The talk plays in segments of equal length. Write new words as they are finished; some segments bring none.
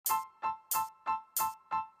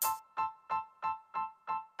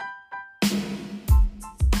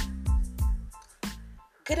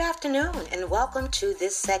Good afternoon and welcome to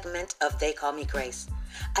this segment of They Call Me Grace.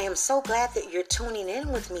 I am so glad that you're tuning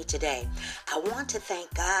in with me today. I want to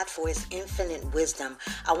thank God for His infinite wisdom.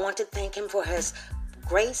 I want to thank Him for His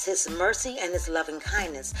grace, His mercy, and His loving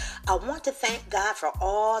kindness. I want to thank God for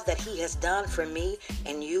all that He has done for me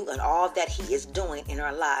and you and all that He is doing in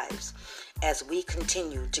our lives as we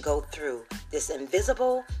continue to go through this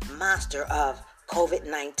invisible monster of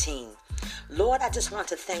COVID-19. Lord, I just want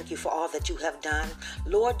to thank you for all that you have done.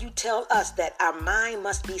 Lord, you tell us that our mind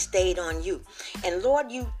must be stayed on you. And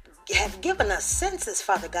Lord, you have given us senses,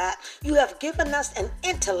 Father God. You have given us an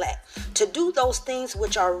intellect to do those things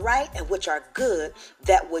which are right and which are good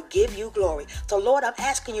that would give you glory. So Lord, I'm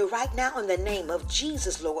asking you right now in the name of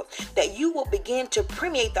Jesus, Lord, that you will begin to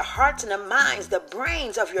permeate the hearts and the minds, the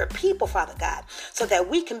brains of your people, Father God, so that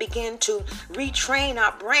we can begin to retrain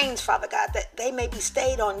our brains, Father God, that they may be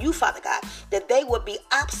stayed on you, Father God, that they would be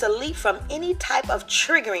obsolete from any type of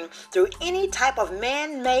triggering through any type of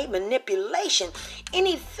man-made manipulation,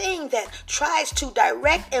 anything that tries to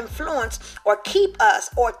direct, influence, or keep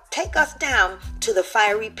us or take us down to the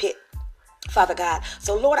fiery pit, Father God.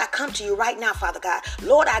 So Lord, I come to you right now, Father God.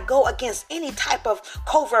 Lord, I go against any type of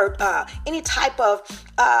covert, any type of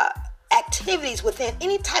activities within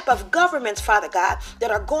any type of governments, Father God,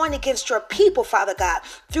 that are going against your people, Father God,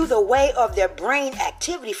 through the way of their brain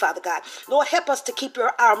activity, Father God. Lord, help us to keep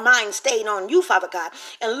our mind stayed on you, Father God.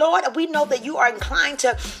 And Lord, we know that you are inclined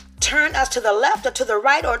to turn us to the left or to the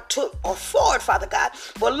right or forward, Father God.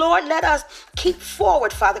 But Lord, let us keep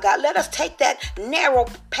forward, Father God. Let us take that narrow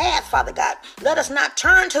path, Father God. Let us not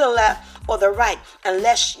turn to the left or the right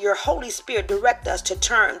unless your Holy Spirit direct us to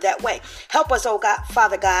turn that way. Help us, oh God,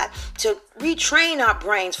 Father God, to retrain our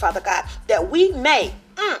brains, Father God, that we may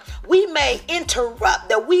interrupt,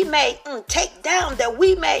 that we may take down, that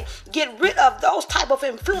we may get rid of those type of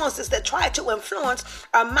influences that try to influence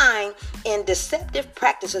our mind in deceptive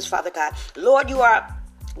practices, Father God. Lord, you are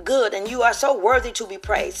good and you are so worthy to be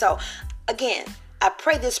praised. So again, I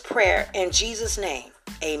pray this prayer in Jesus' name.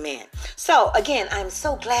 Amen. So again, I'm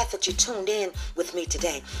so glad that you tuned in with me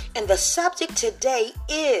today. And the subject today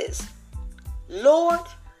is, Lord,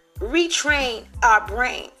 retrain our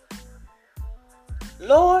brain.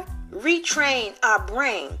 Lord, retrain our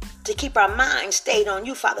brain to keep our mind stayed on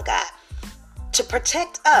you, Father God, to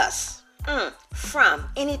protect us from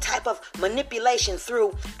any type of manipulation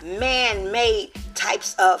through man-made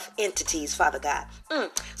types of entities, Father God.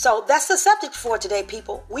 So that's the subject for today,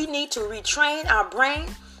 people. We need to retrain our brain.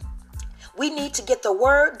 We need to get the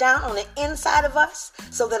word down on the inside of us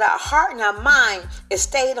so that our heart and our mind is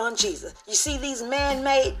stayed on Jesus. You see, these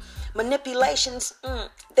man-made manipulations,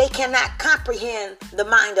 they cannot comprehend the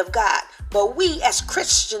mind of God. But we as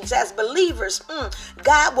Christians, as believers,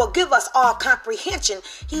 God will give us all comprehension.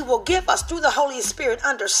 He will give us through the Holy Spirit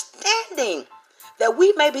understanding that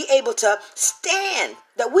we may be able to stand,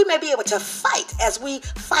 that we may be able to fight as we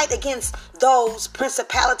fight against those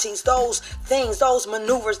principalities, those things, those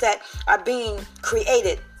maneuvers that are being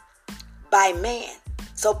created by man.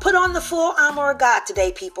 So put on the full armor of God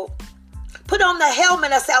today, people. Put on the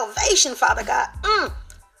helmet of salvation, Father God.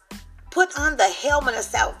 Put on the helmet of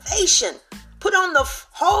salvation. Put on the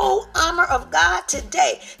whole armor of God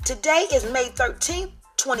today. Today is May 13th,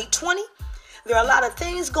 2020. There are a lot of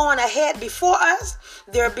things going ahead before us.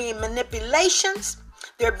 There are being manipulations.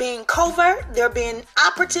 They're being covert. They're being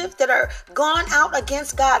operative that are gone out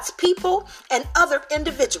against God's people and other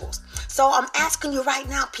individuals. So I'm asking you right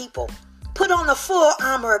now, people, put on the full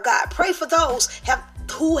armor of God. Pray for those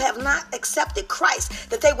who have not accepted Christ,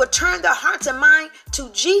 that they would turn their hearts and mind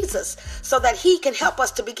to Jesus so that He can help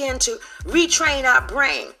us to begin to retrain our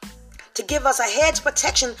brain, to give us a hedge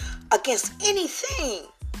protection against anything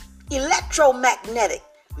electromagnetic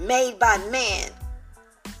made by man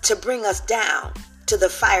to bring us down to the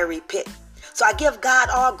fiery pit. So I give God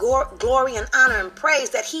all glory and honor and praise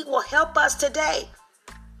that He will help us today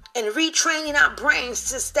in retraining our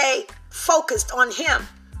brains to stay focused on Him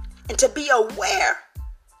and to be aware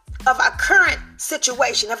of our current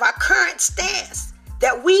situation, of our current stance,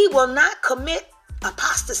 that we will not commit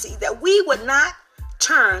apostasy, that we would not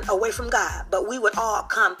turn away from God, but we would all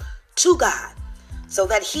come to God so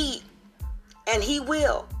that He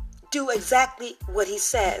will do exactly what He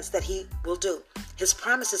says that He will do. His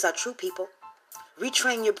promises are true, people.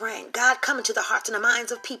 Retrain your brain. God, come into the hearts and the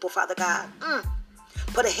minds of people, Father God.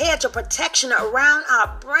 Put a hedge of protection around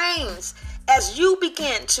our brains as you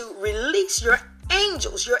begin to release your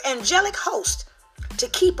angels, your angelic host, to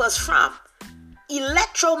keep us from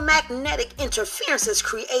electromagnetic interferences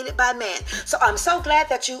created by man. So I'm so glad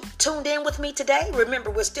that you tuned in with me today.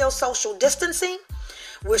 Remember, we're still social distancing.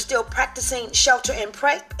 We're still practicing shelter in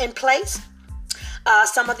place.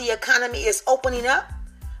 Some of the economy is opening up,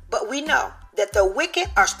 but we know that the wicked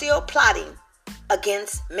are still plotting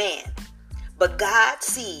against man. But God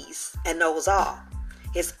sees and knows all.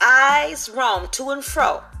 His eyes roam to and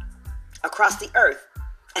fro across the earth,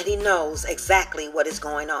 and he knows exactly what is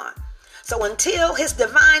going on. So until his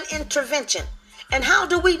divine intervention, and how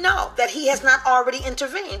do we know that he has not already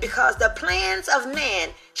intervened? Because the plans of man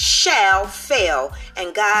shall fail,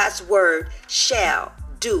 and God's word shall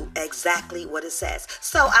do exactly what it says.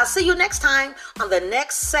 So I'll see you next time on the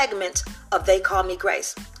next segment of They Call Me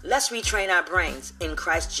Grace. Let's retrain our brains in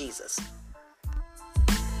Christ Jesus.